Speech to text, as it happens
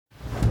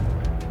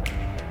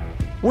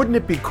Wouldn't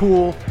it be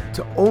cool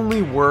to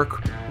only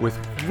work with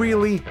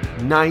really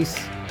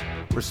nice,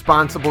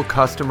 responsible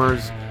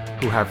customers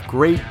who have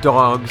great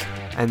dogs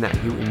and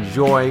that you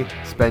enjoy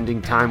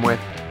spending time with?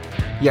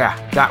 Yeah,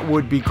 that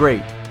would be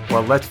great.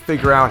 Well, let's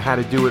figure out how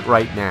to do it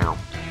right now.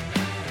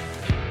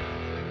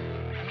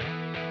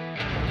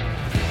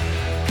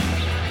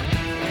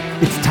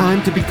 It's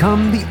time to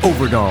become the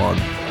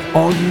overdog.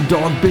 All you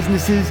dog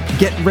businesses,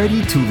 get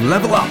ready to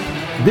level up.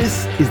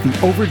 This is the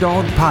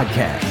Overdog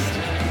Podcast.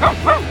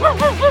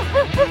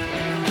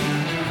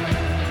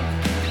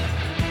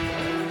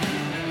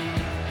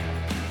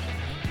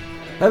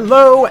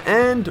 Hello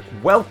and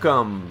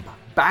welcome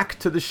back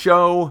to the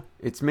show.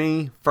 It's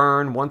me,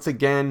 Fern, once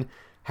again.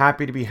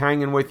 Happy to be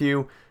hanging with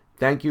you.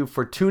 Thank you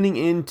for tuning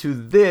in to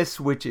this,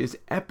 which is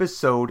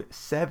episode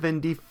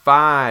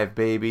 75,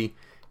 baby.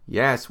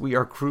 Yes, we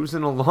are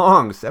cruising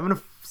along.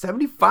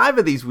 75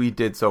 of these we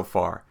did so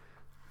far.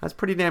 That's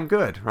pretty damn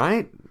good,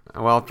 right?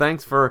 Well,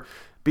 thanks for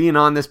being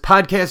on this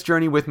podcast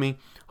journey with me.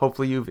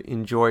 Hopefully you've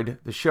enjoyed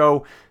the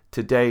show.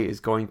 Today is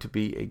going to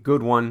be a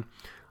good one.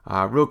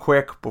 Real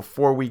quick,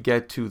 before we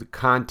get to the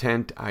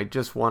content, I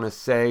just want to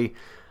say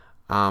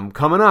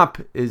coming up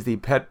is the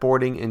Pet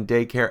Boarding and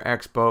Daycare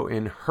Expo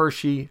in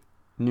Hershey,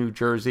 New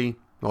Jersey.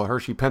 Well,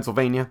 Hershey,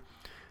 Pennsylvania.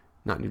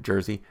 Not New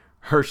Jersey.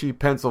 Hershey,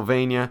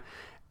 Pennsylvania.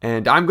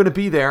 And I'm going to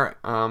be there.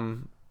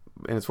 And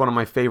it's one of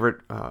my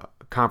favorite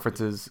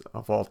conferences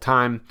of all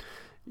time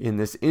in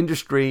this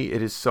industry.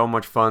 It is so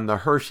much fun. The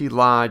Hershey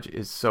Lodge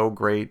is so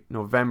great.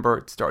 November,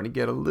 it's starting to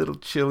get a little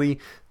chilly.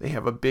 They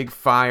have a big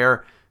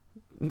fire.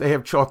 They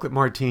have chocolate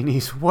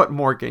martinis. What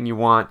more can you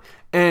want?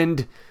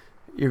 And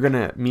you're going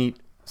to meet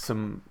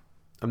some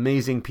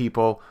amazing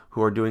people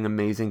who are doing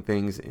amazing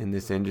things in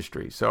this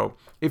industry. So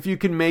if you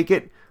can make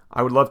it,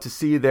 I would love to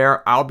see you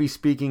there. I'll be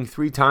speaking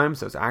 3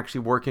 times. I was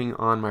actually working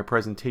on my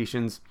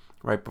presentations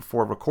right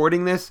before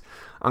recording this.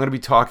 I'm going to be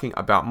talking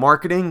about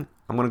marketing.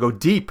 I'm going to go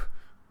deep.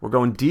 We're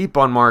going deep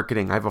on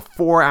marketing. I have a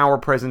 4-hour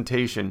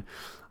presentation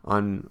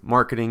on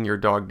marketing your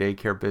dog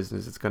daycare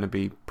business. It's going to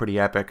be pretty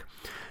epic.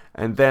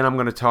 And then I'm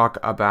going to talk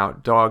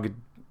about dog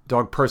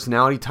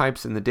personality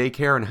types in the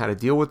daycare and how to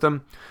deal with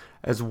them,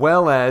 as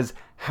well as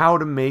how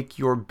to make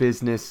your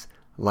business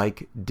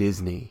like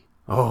Disney.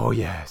 Oh,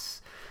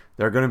 yes.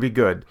 They're going to be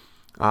good.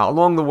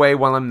 Along the way,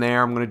 while I'm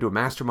there, I'm going to do a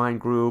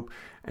mastermind group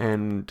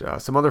and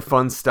some other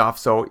fun stuff.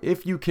 So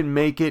if you can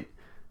make it,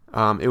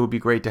 it would be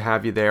great to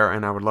have you there,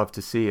 and I would love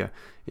to see you.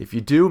 If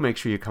you do, make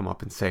sure you come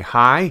up and say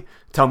hi.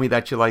 Tell me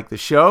that you like the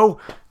show,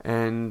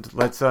 and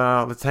let's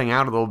hang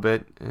out a little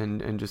bit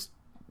and just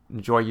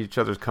enjoy each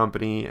other's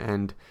company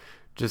and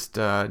just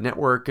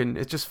network, and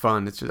it's just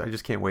fun. I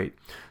just can't wait.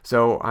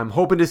 So I'm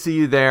hoping to see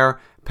you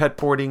there. Pet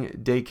Boarding,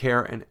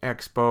 Daycare, and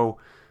Expo.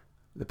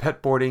 The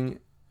Pet Boarding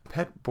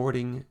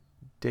and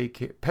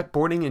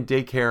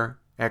Daycare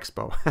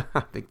Expo. I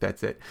think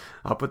that's it.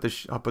 I'll put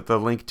the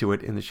link to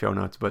it in the show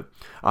notes, but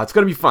it's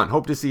going to be fun.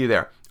 Hope to see you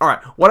there. All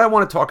right. What I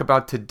want to talk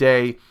about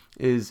today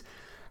is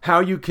how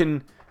you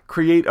can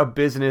create a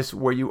business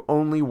where you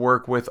only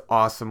work with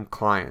awesome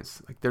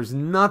clients. Like, there's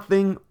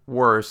nothing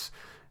worse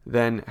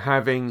than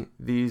having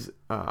these,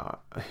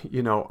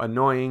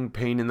 annoying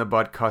pain in the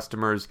butt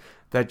customers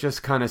that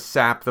just kind of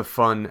sap the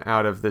fun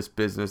out of this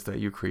business that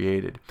you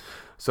created.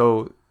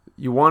 So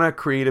you want to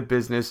create a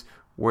business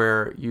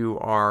where you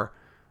are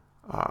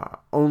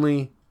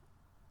only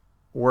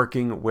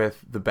working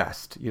with the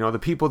best, the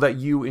people that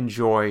you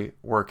enjoy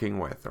working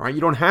with. All right,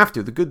 you don't have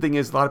to. The good thing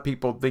is a lot of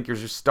people think you're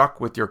just stuck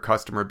with your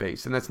customer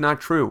base, and that's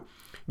not true.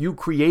 You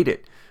create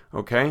it,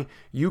 okay?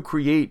 You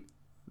create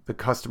the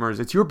customers.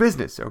 It's your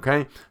business,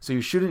 okay? So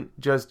you shouldn't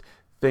just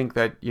think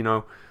that,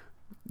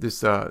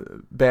 this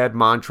bad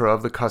mantra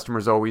of the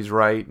customer's always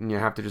right and you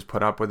have to just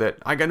put up with it.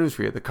 I got news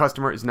for you. The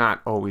customer is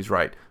not always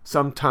right.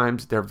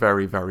 Sometimes they're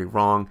very, very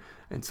wrong,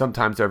 and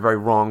sometimes they're very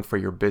wrong for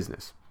your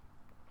business.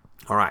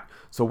 All right.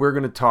 So we're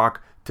going to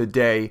talk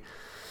today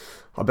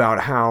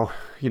about how,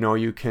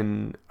 you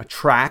can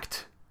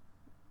attract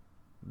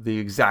the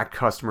exact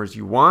customers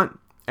you want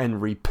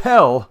and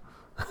repel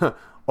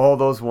all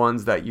those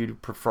ones that you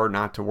prefer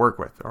not to work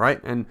with. All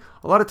right. And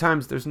a lot of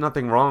times there's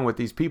nothing wrong with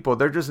these people.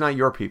 They're just not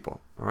your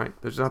people. All right.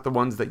 There's not the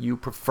ones that you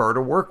prefer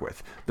to work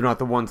with. They're not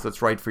the ones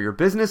that's right for your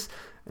business,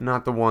 and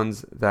not the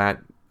ones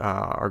that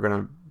are going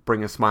to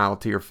bring a smile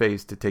to your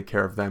face to take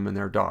care of them and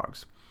their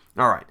dogs.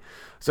 All right.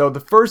 So the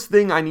first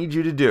thing I need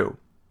you to do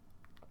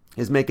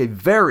is make a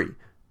very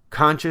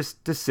conscious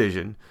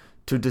decision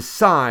to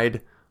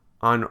decide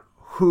on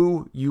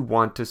who you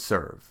want to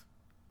serve.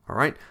 All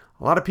right.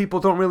 A lot of people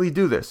don't really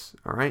do this.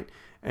 All right.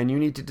 And you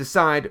need to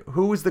decide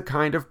who is the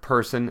kind of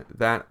person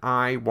that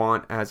I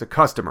want as a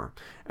customer.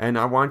 And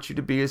I want you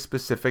to be as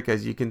specific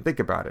as you can think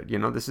about it.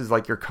 This is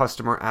like your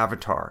customer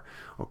avatar.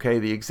 Okay.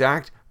 The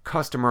exact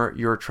customer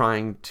you're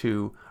trying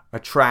to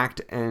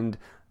attract and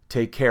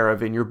take care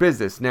of in your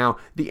business. Now,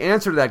 the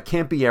answer to that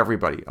can't be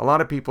everybody. A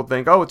lot of people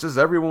think, oh, it's just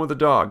everyone with a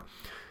dog.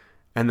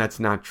 And that's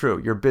not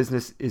true. Your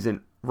business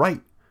isn't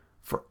right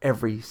for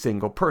every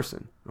single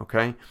person,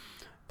 okay?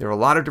 There are a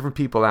lot of different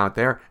people out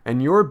there,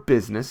 and your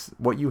business,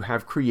 what you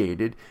have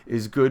created,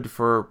 is good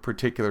for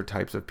particular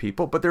types of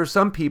people. But there are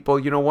some people,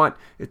 you know what,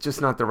 it's just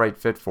not the right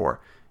fit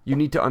for. You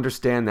need to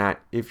understand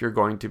that if you're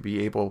going to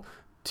be able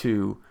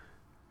to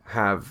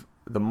have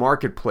the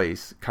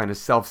marketplace kind of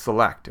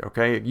self-select,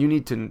 okay? You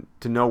need to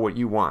know what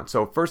you want.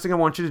 So first thing I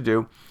want you to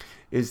do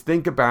is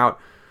think about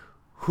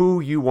who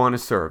you want to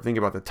serve. Think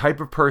about the type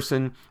of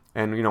person.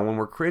 And, when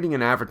we're creating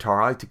an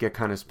avatar, I like to get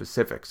kind of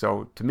specific.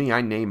 So to me,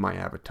 I name my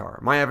avatar.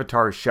 My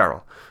avatar is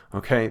Cheryl,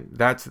 okay?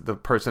 That's the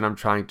person I'm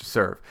trying to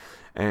serve.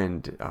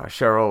 And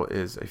Cheryl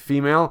is a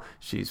female.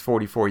 She's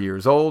 44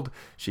 years old.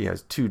 She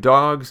has 2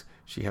 dogs.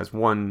 She has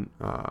one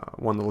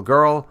little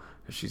girl.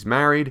 She's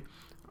married.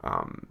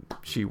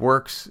 She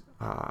works,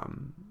 a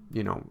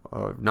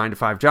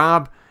 9-to-5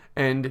 job.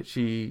 And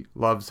she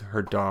loves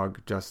her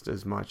dog just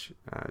as much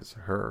as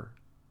her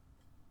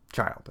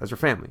child, as her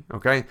family,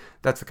 okay?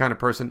 That's the kind of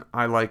person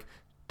I like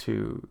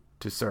to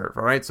serve,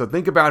 all right? So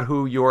think about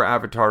who your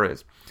avatar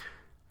is.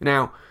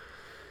 Now,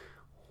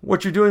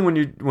 what you're doing when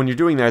you're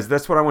doing that is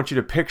that's what I want you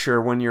to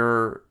picture when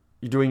you're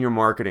doing your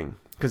marketing,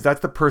 because that's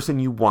the person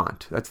you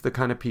want. That's the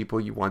kind of people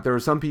you want. There are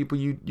some people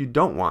you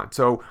don't want.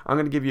 So I'm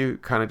going to give you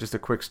kind of just a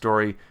quick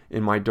story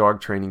in my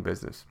dog training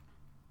business.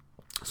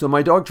 So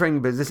my dog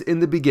training business, in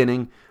the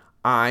beginning,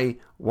 I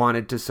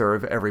wanted to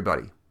serve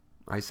everybody.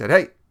 I said,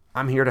 hey,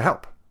 I'm here to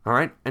help. All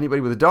right,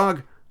 anybody with a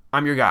dog,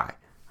 I'm your guy.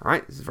 All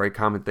right, this is a very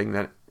common thing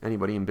that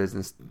anybody in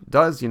business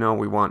does.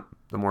 We want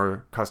the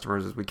more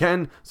customers as we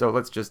can, so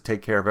let's just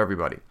take care of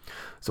everybody.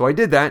 So I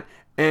did that,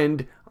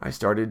 and I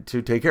started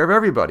to take care of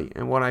everybody.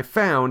 And what I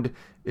found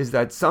is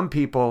that some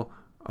people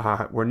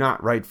were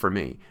not right for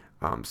me.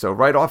 So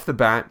right off the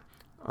bat,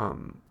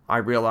 I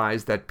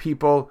realized that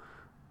people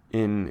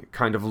in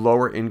kind of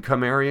lower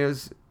income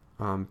areas,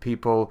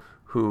 people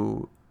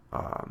who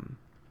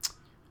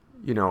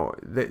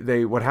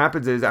they what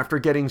happens is after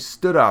getting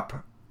stood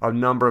up a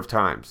number of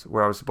times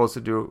where I was supposed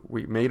to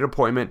we made an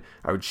appointment,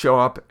 I would show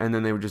up and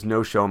then they would just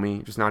no-show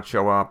me, just not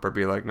show up or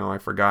be like, no, I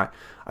forgot.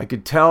 I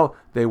could tell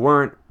they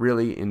weren't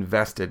really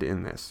invested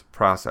in this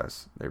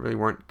process. They really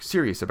weren't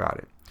serious about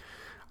it.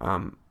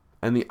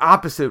 And the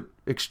opposite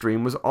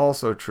extreme was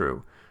also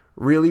true.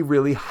 Really,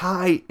 really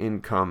high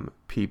income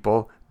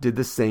people did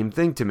the same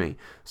thing to me.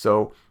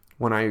 So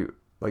when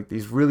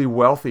these really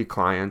wealthy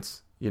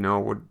clients,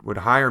 would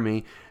hire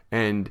me,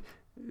 and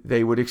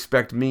they would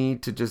expect me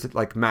to just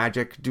like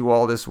magic do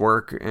all this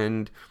work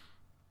and,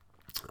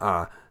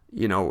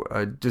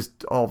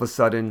 just all of a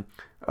sudden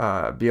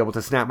be able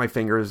to snap my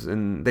fingers,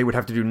 and they would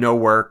have to do no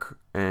work,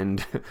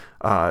 and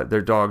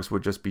their dogs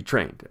would just be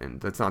trained.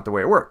 And that's not the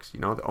way it works.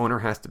 The owner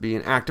has to be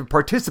an active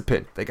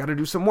participant. They got to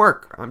do some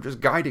work. I'm just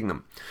guiding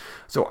them.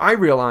 So I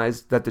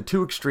realized that the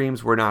two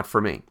extremes were not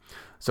for me.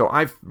 So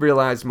I've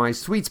realized my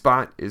sweet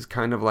spot is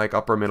kind of like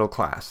upper middle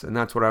class, and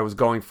that's what I was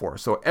going for.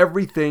 So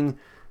everything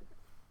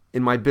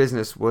in my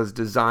business was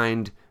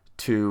designed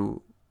to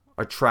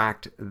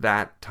attract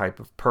that type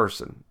of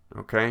person,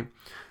 okay?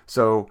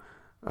 So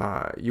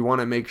you want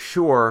to make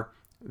sure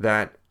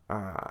that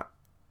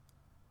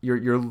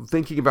you're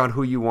thinking about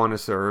who you want to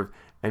serve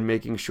and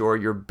making sure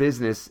your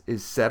business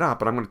is set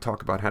up, and I'm going to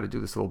talk about how to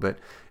do this a little bit,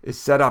 is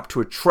set up to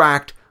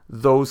attract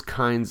those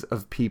kinds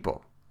of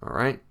people, all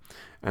right?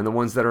 And the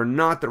ones that are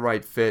not the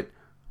right fit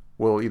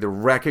will either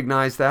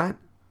recognize that,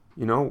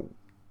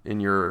 in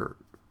your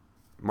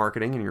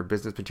marketing and your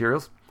business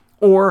materials,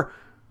 or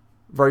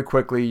very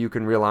quickly you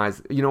can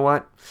realize, you know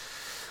what?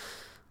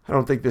 I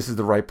don't think this is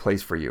the right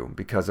place for you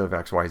because of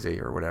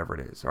XYZ or whatever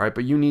it is. All right.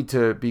 But you need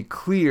to be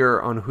clear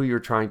on who you're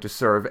trying to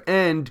serve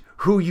and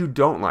who you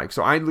don't like.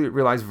 So I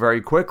realized very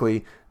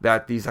quickly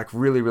that these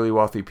really, really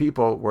wealthy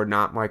people were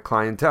not my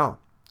clientele.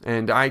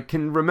 And I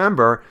can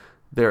remember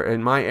there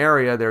in my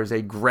area, there's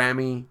a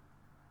Grammy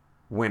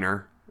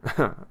winner,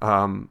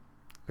 a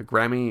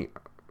Grammy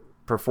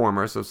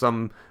performer. So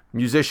some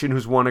musician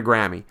who's won a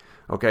Grammy.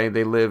 Okay.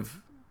 They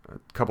live a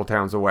couple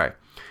towns away.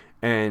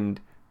 And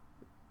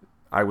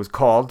I was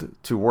called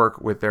to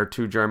work with their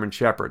 2 German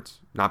Shepherds,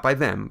 not by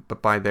them,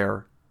 but by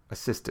their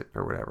assistant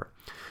or whatever.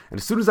 And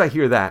as soon as I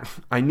hear that,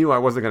 I knew I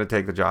wasn't going to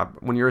take the job.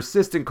 When your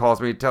assistant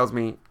calls me, it tells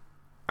me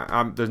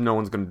there's no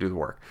one's going to do the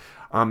work.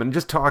 And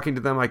just talking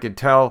to them, I could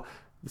tell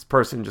this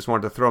person just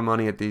wanted to throw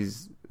money at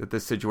this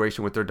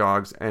situation with their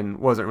dogs and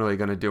wasn't really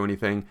going to do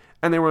anything.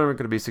 And they weren't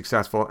going to be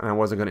successful, and I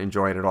wasn't going to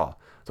enjoy it at all.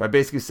 So I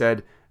basically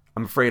said,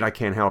 I'm afraid I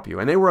can't help you.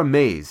 And they were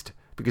amazed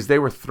because they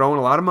were throwing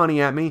a lot of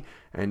money at me.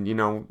 And,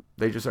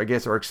 they just, I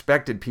guess, are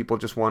expected. People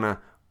just want to,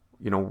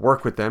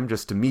 work with them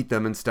just to meet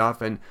them and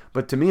stuff.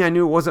 But to me, I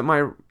knew it wasn't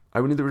I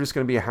knew they were just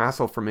going to be a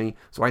hassle for me.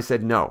 So I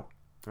said no.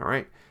 All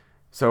right.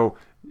 So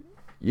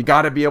you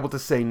got to be able to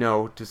say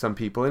no to some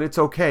people, and it's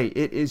okay.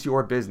 It is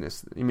your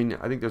business. I mean,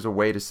 I think there's a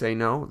way to say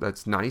no.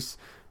 That's nice,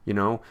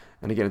 and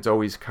again, it's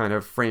always kind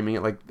of framing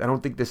it like, I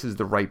don't think this is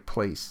the right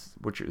place,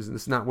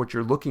 it's not what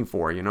you're looking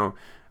for,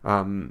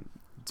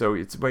 so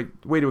it's a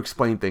way to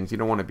explain things. You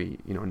don't want to be,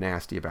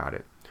 nasty about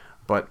it,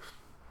 but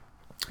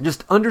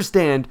just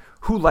understand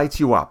who lights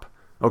you up.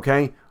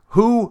 Okay.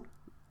 Who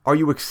are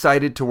you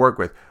excited to work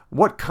with?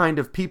 What kind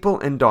of people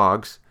and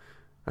dogs,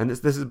 and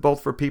this is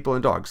both for people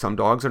and dogs. Some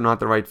dogs are not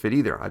the right fit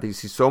either. I think you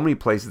see so many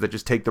places that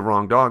just take the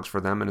wrong dogs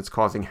for them, and it's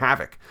causing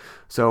havoc.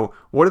 So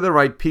what are the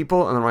right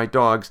people and the right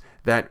dogs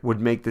that would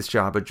make this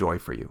job a joy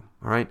for you?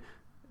 All right?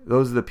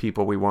 Those are the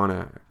people we want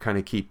to kind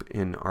of keep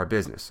in our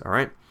business. All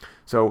right?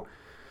 So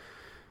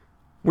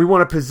we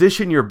want to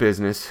position your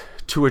business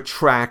to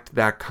attract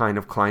that kind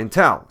of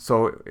clientele.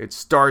 So it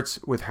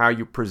starts with how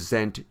you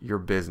present your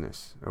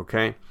business,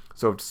 okay?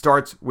 So it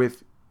starts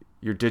with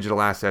your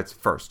digital assets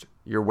first,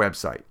 your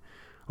website.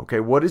 Okay,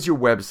 what does your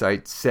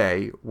website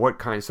say? What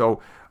kind?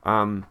 So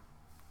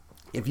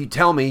if you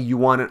tell me you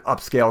want an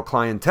upscale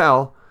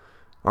clientele,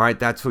 all right,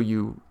 that's who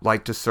you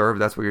like to serve,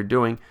 that's what you're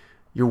doing,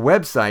 your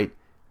website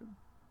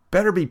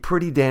better be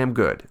pretty damn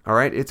good, all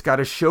right? It's got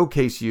to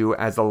showcase you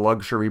as a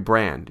luxury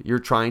brand. You're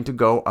trying to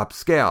go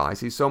upscale. I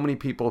see so many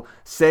people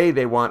say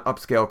they want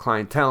upscale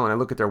clientele, and I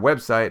look at their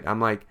website, I'm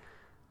like,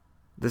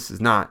 this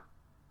is not,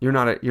 you're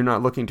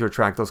not looking to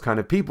attract those kind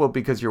of people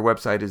because your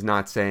website is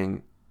not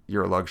saying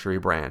you're a luxury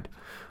brand,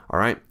 all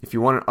right? If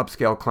you want an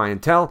upscale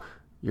clientele,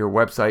 your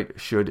website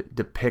should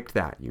depict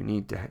that. You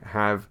need to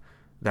have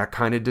that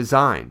kind of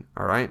design,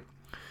 all right?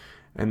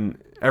 And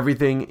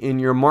everything in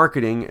your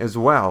marketing as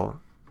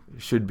well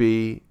should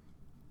be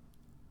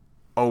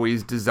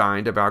always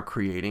designed about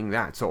creating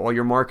that. So all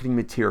your marketing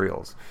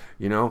materials,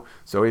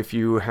 so if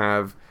you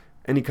have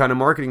any kind of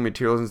marketing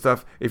materials and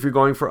stuff, if you're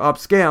going for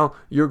upscale,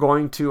 you're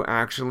going to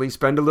actually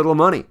spend a little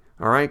money,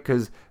 all right?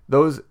 Because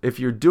if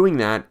you're doing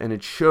that and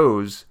it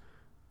shows,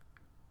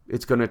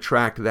 it's going to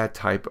attract that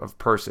type of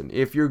person.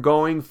 If you're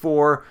going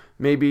for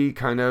maybe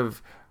kind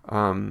of,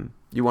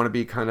 you want to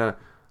be kind of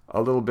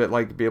a little bit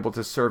like be able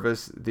to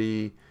service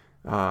the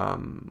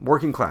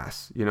working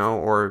class,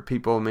 or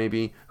people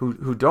maybe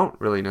who don't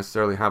really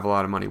necessarily have a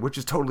lot of money, which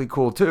is totally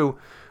cool too.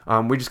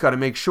 We just got to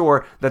make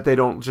sure that they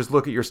don't just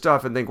look at your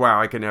stuff and think,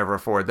 "Wow, I can never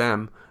afford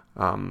them."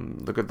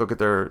 Look at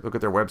their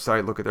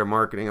website, look at their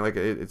marketing. Like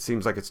it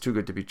seems like it's too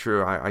good to be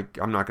true.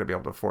 I'm not going to be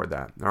able to afford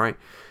that. All right.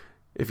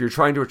 If you're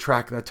trying to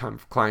attract that type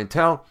of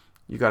clientele,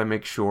 you got to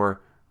make sure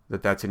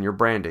that that's in your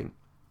branding.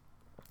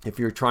 If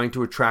you're trying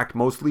to attract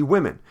mostly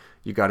women,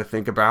 you got to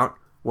think about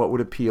what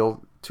would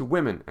appeal to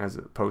women as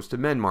opposed to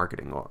men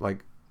marketing,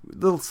 like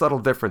little subtle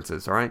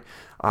differences, all right?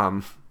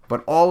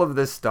 But all of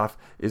this stuff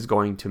is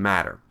going to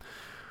matter.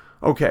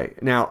 Okay,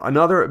 now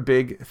another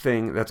big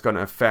thing that's going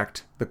to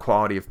affect the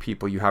quality of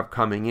people you have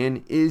coming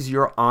in is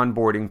your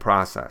onboarding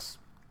process,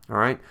 all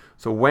right?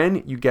 So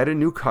when you get a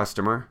new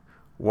customer,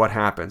 what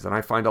happens? And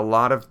I find a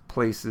lot of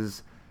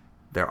places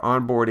their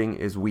onboarding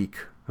is weak.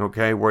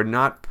 Okay, we're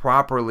not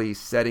properly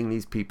setting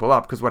these people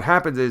up, because what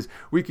happens is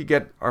we could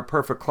get our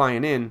perfect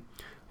client in,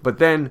 but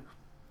then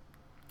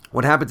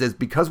what happens is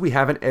because we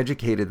haven't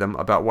educated them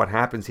about what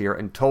happens here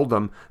and told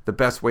them the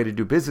best way to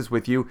do business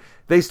with you,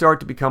 they start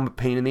to become a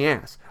pain in the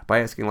ass by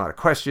asking a lot of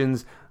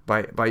questions,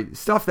 by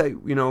stuff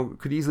that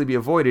could easily be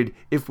avoided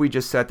if we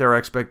just set their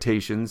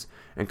expectations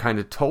and kind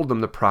of told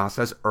them the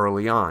process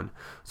early on.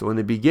 So in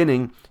the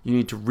beginning, you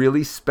need to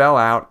really spell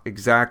out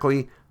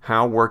exactly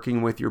how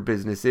working with your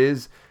business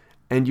is.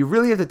 And you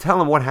really have to tell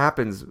them what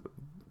happens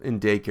in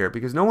daycare,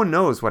 because no one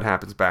knows what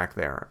happens back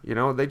there.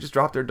 They just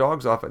drop their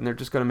dogs off and they're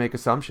just going to make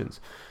assumptions.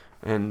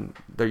 And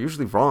they're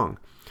usually wrong.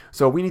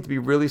 So we need to be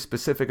really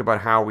specific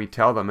about how we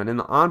tell them. And in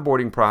the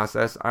onboarding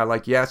process,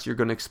 yes, you're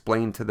going to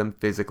explain to them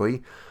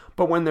physically.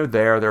 But when they're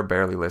there, they're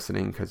barely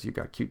listening because you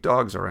got cute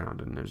dogs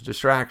around and there's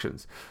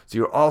distractions. So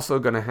you're also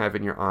going to have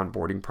in your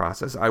onboarding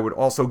process, I would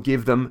also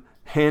give them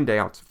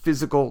handouts,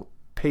 physical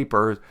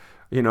paper,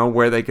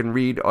 where they can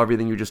read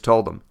everything you just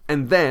told them.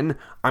 And then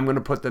I'm going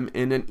to put them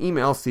in an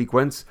email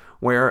sequence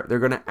where they're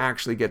going to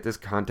actually get this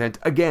content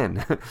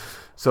again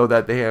so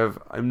that they have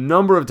a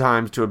number of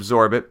times to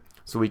absorb it,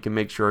 so we can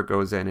make sure it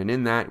goes in. And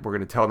in that, we're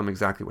going to tell them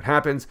exactly what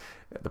happens,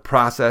 the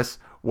process,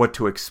 what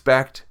to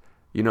expect.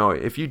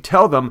 If you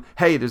tell them,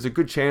 hey, there's a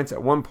good chance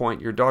at one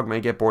point your dog may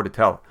get bored of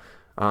tell.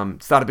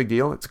 It's not a big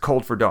deal. It's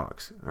cold for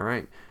dogs. All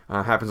right.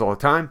 Happens all the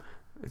time.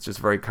 It's just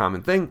a very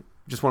common thing.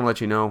 Just want to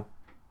let you know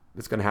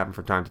it's going to happen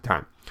from time to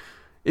time.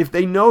 If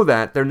they know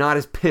that, they're not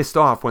as pissed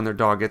off when their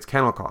dog gets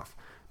kennel cough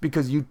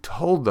because you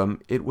told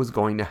them it was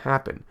going to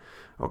happen.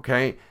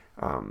 Okay?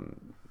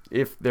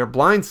 If they're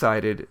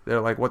blindsided,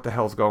 they're like, what the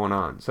hell's going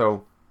on?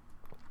 So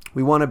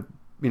we want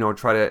to,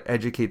 try to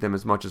educate them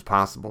as much as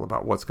possible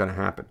about what's going to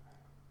happen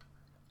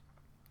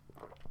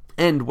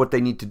and what they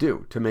need to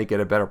do to make it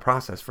a better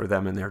process for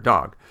them and their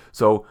dog.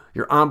 So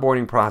your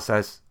onboarding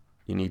process,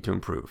 you need to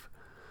improve.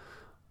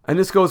 And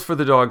this goes for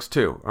the dogs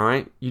too, all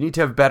right? You need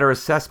to have better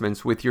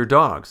assessments with your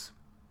dogs.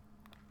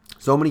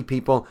 So many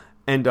people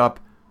end up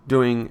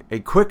doing a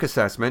quick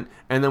assessment,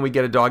 and then we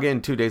get a dog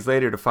in 2 days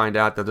later to find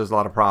out that there's a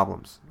lot of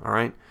problems, all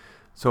right?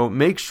 So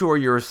make sure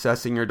you're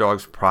assessing your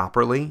dogs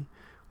properly,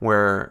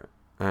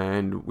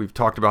 and we've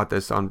talked about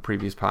this on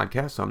previous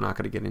podcasts, so I'm not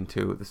going to get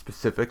into the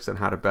specifics on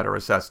how to better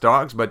assess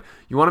dogs, but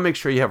you want to make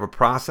sure you have a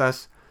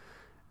process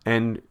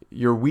and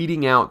you're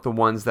weeding out the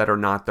ones that are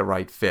not the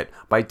right fit.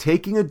 By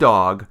taking a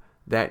dog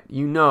that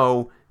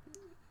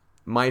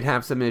might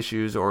have some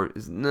issues or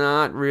is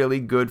not really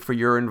good for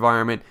your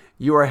environment,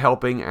 you are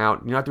helping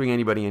out. You're not doing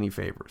anybody any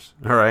favors.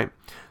 All right.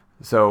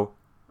 So,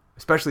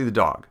 especially the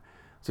dog.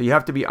 So you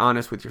have to be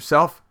honest with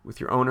yourself, with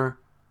your owner,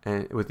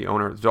 and with the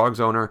dog's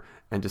owner,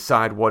 and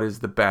decide what is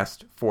the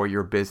best for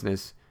your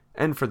business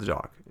and for the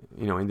dog,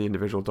 and the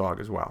individual dog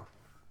as well.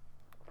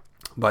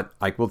 But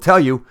I will tell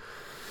you,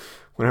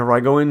 whenever I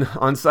go in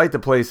on site to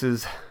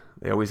places,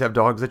 they always have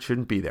dogs that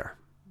shouldn't be there.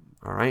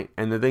 All right.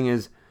 And the thing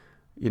is,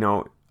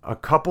 a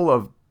couple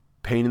of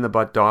pain in the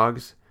butt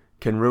dogs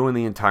can ruin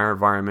the entire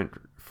environment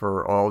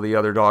for all the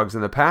other dogs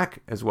in the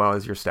pack as well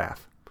as your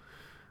staff.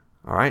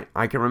 All right.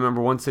 I can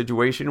remember one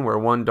situation where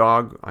one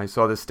dog, I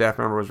saw this staff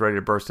member was ready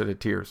to burst into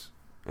tears.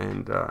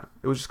 And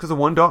it was just because of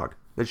one dog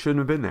that shouldn't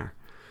have been there.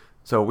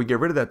 So we get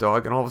rid of that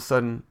dog, and all of a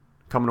sudden,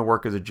 coming to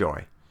work is a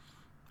joy.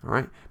 All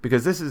right.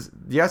 Because this is,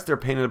 yes, they're a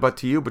pain in the butt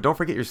to you, but don't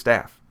forget your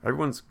staff.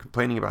 Everyone's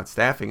complaining about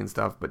staffing and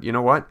stuff. But you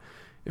know what?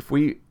 If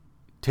we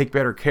take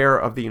better care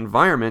of the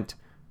environment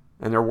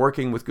and they're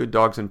working with good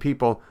dogs and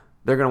people,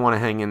 they're going to want to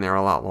hang in there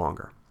a lot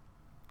longer.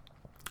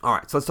 All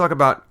right, so let's talk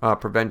about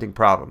preventing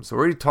problems. So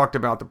we already talked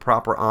about the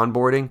proper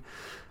onboarding.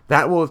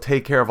 That will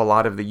take care of a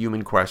lot of the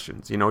human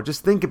questions.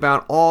 Just think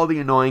about all the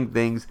annoying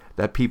things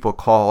that people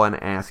call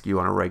and ask you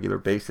on a regular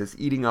basis,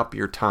 eating up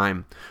your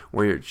time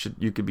where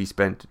you could be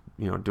spent,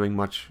 doing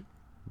much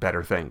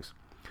better things.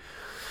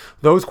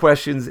 Those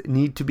questions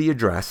need to be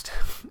addressed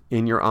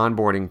in your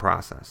onboarding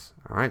process.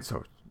 All right,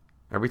 so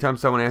every time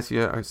someone asks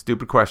you a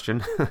stupid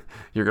question,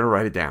 you're going to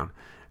write it down.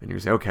 And you're going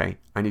to say, okay,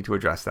 I need to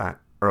address that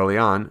early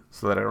on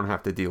so that I don't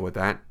have to deal with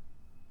that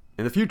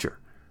in the future.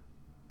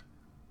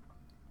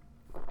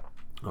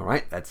 All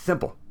right, that's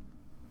simple.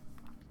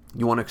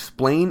 You want to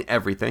explain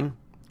everything,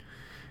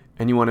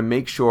 and you want to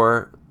make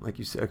sure, like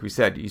we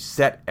said, you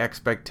set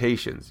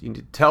expectations. You need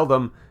to tell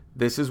them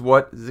this is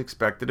what is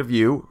expected of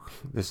you.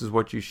 This is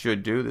what you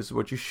should do. This is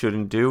what you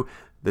shouldn't do.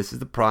 This is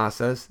the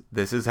process.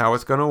 This is how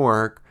it's going to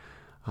work.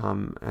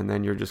 And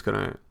then you're just going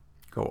to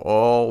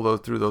go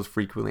through those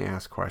frequently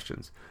asked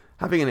questions.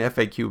 Having an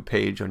FAQ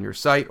page on your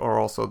site, or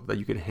also that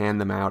you can hand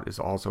them out, is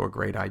also a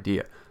great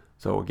idea.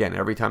 So again,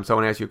 every time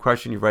someone asks you a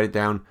question, you write it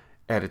down,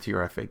 add it to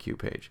your FAQ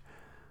page.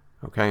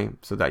 Okay,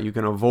 so that you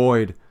can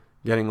avoid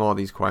getting all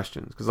these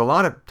questions. Because a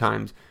lot of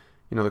times,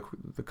 the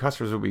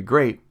customers would be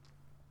great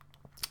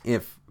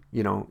if,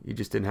 you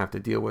just didn't have to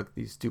deal with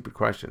these stupid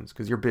questions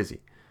because you're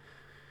busy.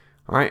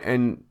 All right,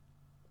 and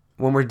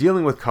when we're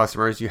dealing with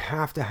customers, you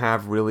have to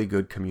have really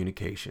good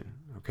communication.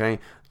 Okay,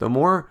 the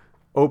more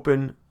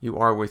open you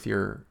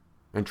are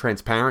and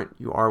transparent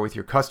you are with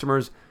your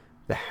customers,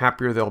 the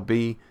happier they'll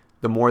be,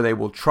 the more they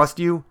will trust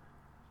you.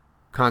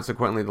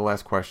 Consequently, the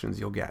less questions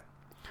you'll get.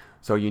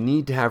 So you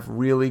need to have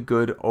really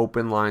good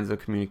open lines of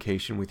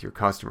communication with your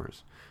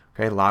customers.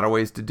 Okay, a lot of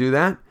ways to do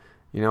that.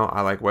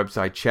 I like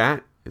website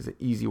chat. Is an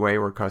easy way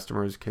where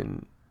customers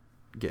can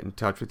get in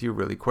touch with you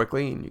really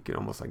quickly, and you can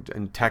almost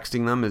and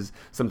texting them is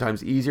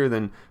sometimes easier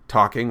than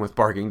talking with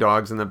barking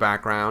dogs in the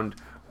background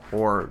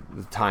or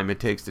the time it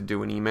takes to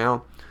do an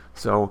email.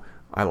 So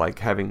I like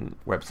having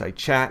website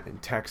chat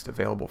and text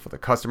available for the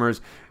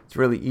customers. It's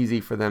really easy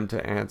for them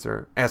to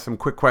ask some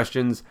quick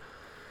questions,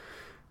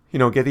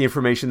 get the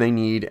information they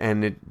need,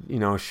 and it,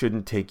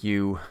 shouldn't take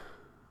you,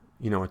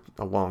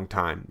 a long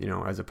time,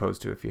 as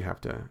opposed to if you have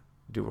to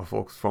do a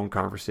full phone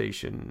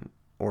conversation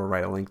or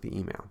write a lengthy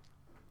email.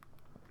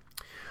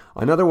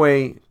 Another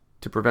way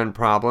to prevent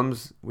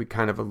problems, we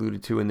kind of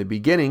alluded to in the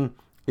beginning,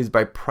 is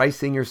by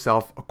pricing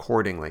yourself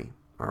accordingly.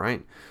 All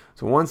right.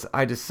 So once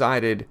I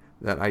decided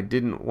that I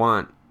didn't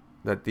want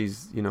that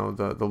these,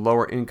 the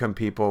lower income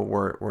people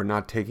were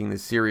not taking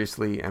this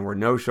seriously and were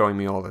no-showing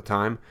me all the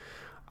time,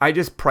 I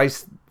just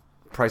priced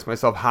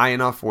myself high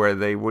enough where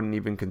they wouldn't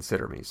even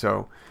consider me.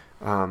 So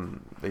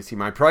they see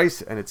my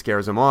price and it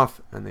scares them off,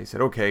 and they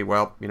said, okay,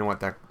 well, you know what,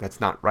 that's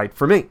not right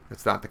for me.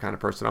 That's not the kind of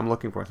person I'm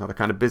looking for. It's not the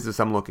kind of business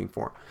I'm looking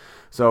for.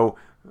 So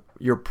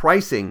your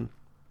pricing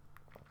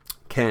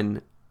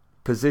can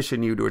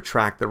position you to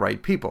attract the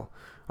right people.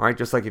 All right,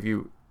 just like if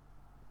you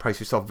price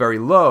yourself very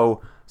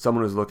low,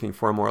 someone who's looking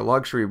for a more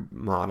luxury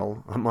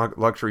model, a more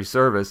luxury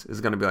service,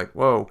 is going to be like,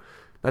 whoa,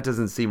 that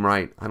doesn't seem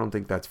right. I don't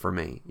think that's for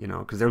me,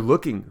 because they're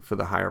looking for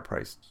the higher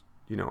priced,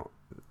 the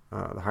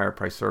higher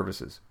priced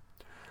services.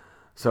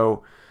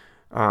 So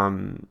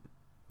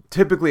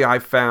typically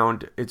I've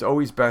found it's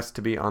always best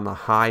to be on the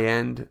high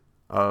end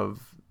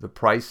of the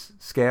price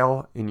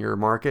scale in your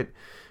market,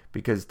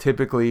 because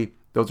typically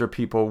those are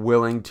people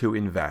willing to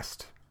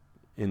invest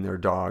in their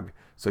dog.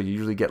 So you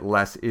usually get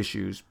less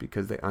issues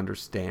because they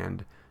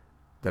understand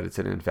that it's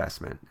an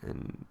investment,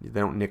 and they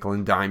don't nickel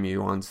and dime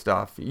you on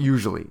stuff.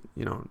 Usually,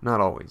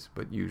 not always,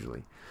 but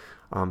usually.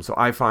 So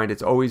I find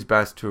it's always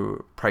best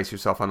to price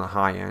yourself on the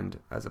high end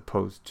as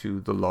opposed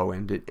to the low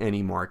end at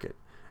any market.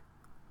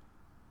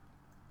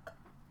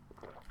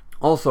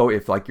 Also,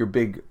 if like your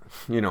big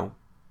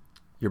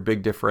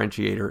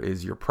differentiator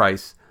is your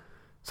price,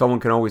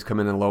 someone can always come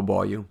in and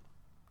lowball you,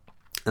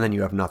 and then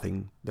you have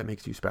nothing that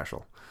makes you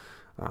special.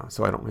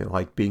 So I don't really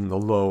like being the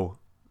low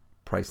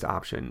priced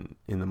option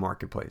in the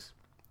marketplace.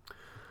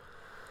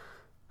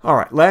 All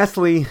right.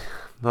 Lastly,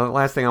 the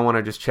last thing I want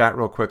to just chat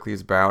real quickly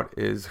about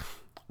is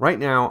right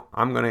now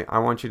I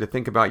want you to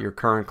think about your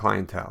current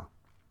clientele.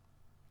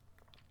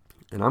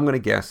 And I'm going to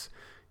guess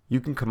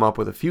you can come up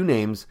with a few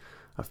names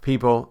of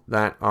people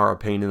that are a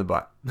pain in the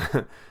butt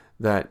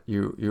that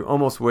you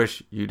almost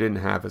wish you didn't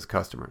have as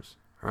customers.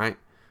 All right.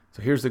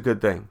 So here's the good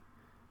thing.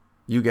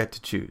 You get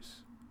to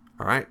choose.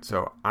 All right.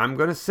 So I'm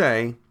going to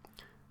say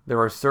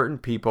there are certain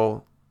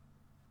people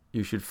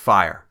you should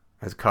fire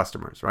as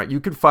customers, right? You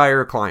can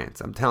fire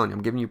clients. I'm telling you,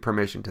 I'm giving you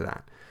permission to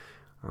that.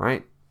 All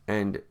right.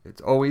 And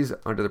it's always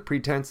under the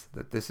pretense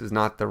that this is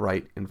not the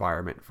right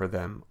environment for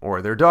them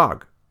or their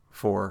dog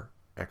for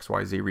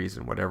XYZ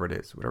reason, whatever it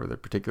is, whatever the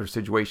particular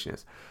situation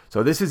is.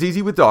 So this is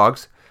easy with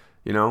dogs.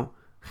 You know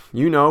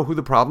who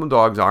the problem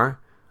dogs are.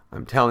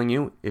 I'm telling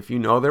you, if you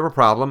know they're a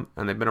problem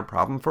and they've been a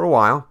problem for a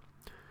while,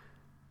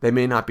 they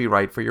may not be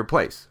right for your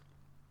place.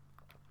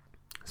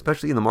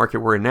 Especially in the market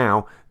we're in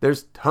now,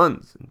 there's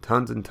tons and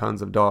tons and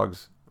tons of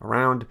dogs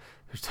around.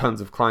 There's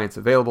tons of clients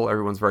available.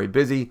 Everyone's very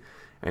busy.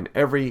 And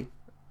every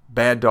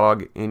bad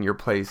dog in your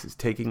place is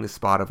taking the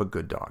spot of a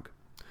good dog.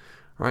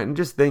 All right? And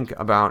just think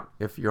about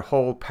if your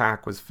whole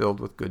pack was filled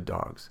with good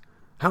dogs.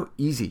 How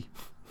easy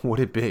would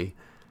it be?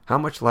 How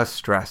much less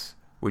stress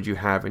would you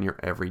have in your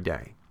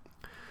everyday?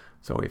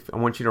 So if I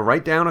want you to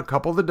write down a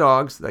couple of the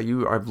dogs that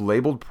you have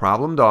labeled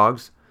problem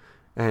dogs,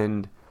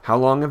 and how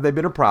long have they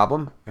been a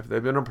problem? If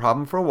they've been a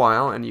problem for a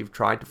while and you've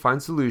tried to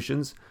find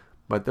solutions,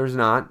 but there's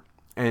not,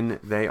 and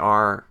they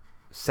are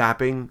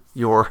sapping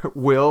your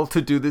will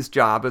to do this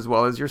job as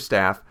well as your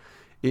staff,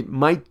 it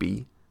might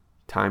be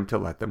time to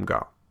let them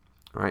go.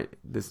 All right?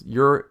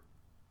 Your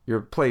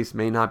place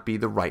may not be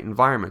the right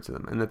environment to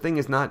them. And the thing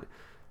is a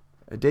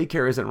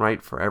daycare isn't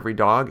right for every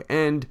dog,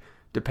 and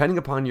depending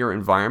upon your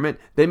environment,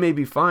 they may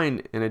be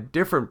fine in a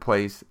different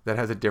place that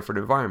has a different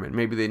environment.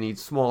 Maybe they need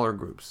smaller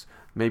groups.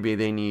 Maybe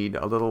they need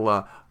a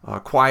little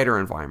quieter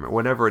environment,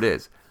 whatever it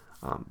is.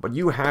 But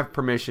you have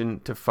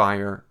permission to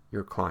fire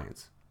your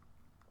clients.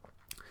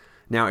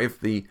 Now, if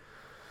the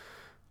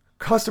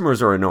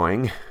customers are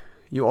annoying,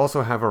 you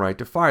also have a right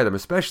to fire them,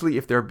 especially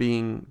if they're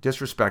being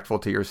disrespectful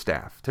to your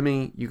staff. To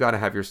me, you got to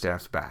have your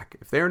staff's back.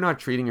 If they're not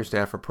treating your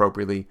staff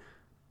appropriately,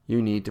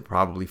 you need to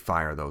probably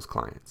fire those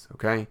clients,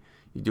 okay?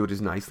 You do it as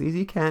nicely as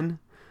you can,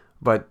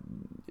 but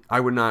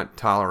I would not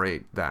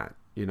tolerate that.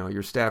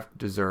 Your staff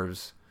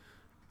deserves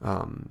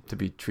to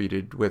be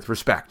treated with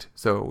respect.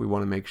 So we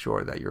want to make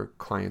sure that your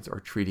clients are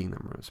treating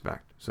them with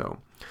respect. So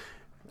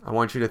I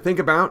want you to think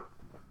about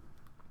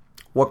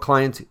what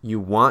clients you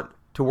want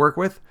to work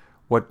with,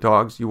 what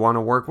dogs you want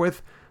to work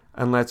with,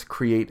 and let's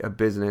create a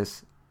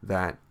business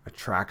that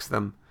attracts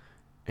them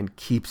and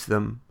keeps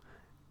them.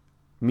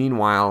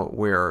 Meanwhile,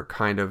 we're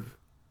kind of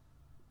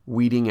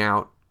weeding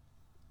out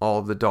all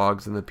of the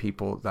dogs and the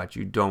people that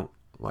you don't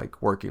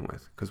like working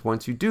with. Because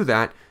once you do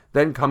that,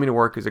 then coming to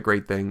work is a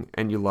great thing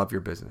and you love your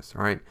business,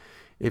 all right?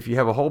 If you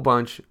have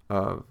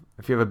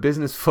if you have a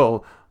business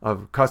full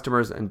of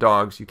customers and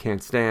dogs you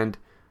can't stand,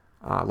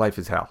 life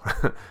is hell.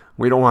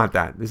 We don't want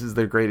that. This is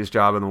the greatest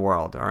job in the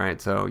world, all right?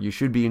 So you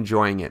should be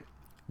enjoying it.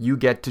 You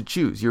get to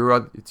choose.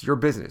 It's your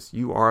business.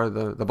 You are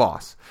the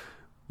boss.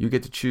 You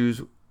get to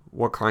choose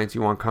what clients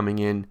you want coming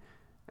in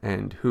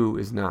and who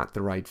is not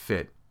the right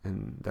fit,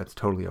 and that's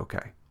totally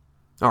okay.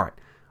 All right.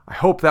 I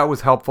hope that was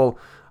helpful.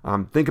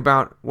 Think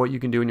about what you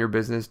can do in your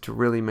business to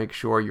really make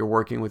sure you're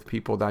working with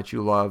people that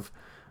you love.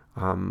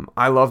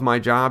 I love my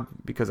job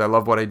because I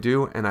love what I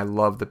do, and I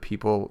love the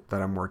people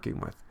that I'm working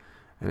with,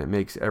 and it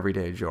makes every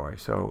day a joy.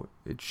 So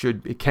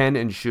it can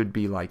and should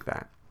be like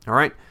that. All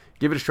right,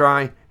 give it a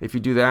try. If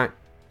you do that,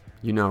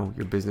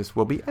 your business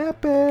will be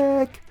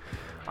epic.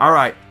 All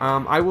right,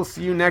 I will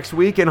see you next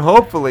week, and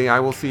hopefully I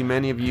will see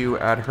many of you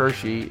at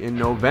Hershey in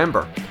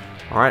November.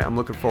 All right, I'm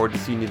looking forward to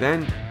seeing you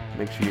then.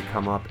 Make sure you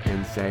come up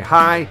and say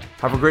hi.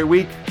 Have a great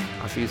week.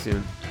 I'll see you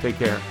soon. Take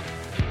care.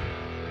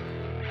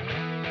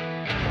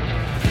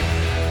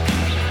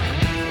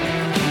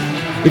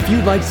 If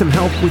you'd like some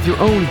help with your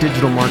own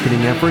digital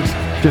marketing efforts,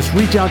 just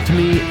reach out to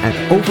me at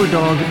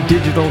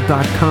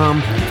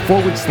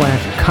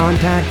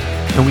overdogdigital.com/contact,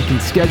 and we can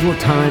schedule a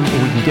time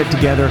where we can get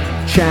together,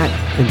 chat,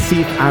 and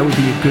see if I would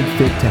be a good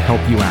fit to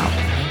help you out.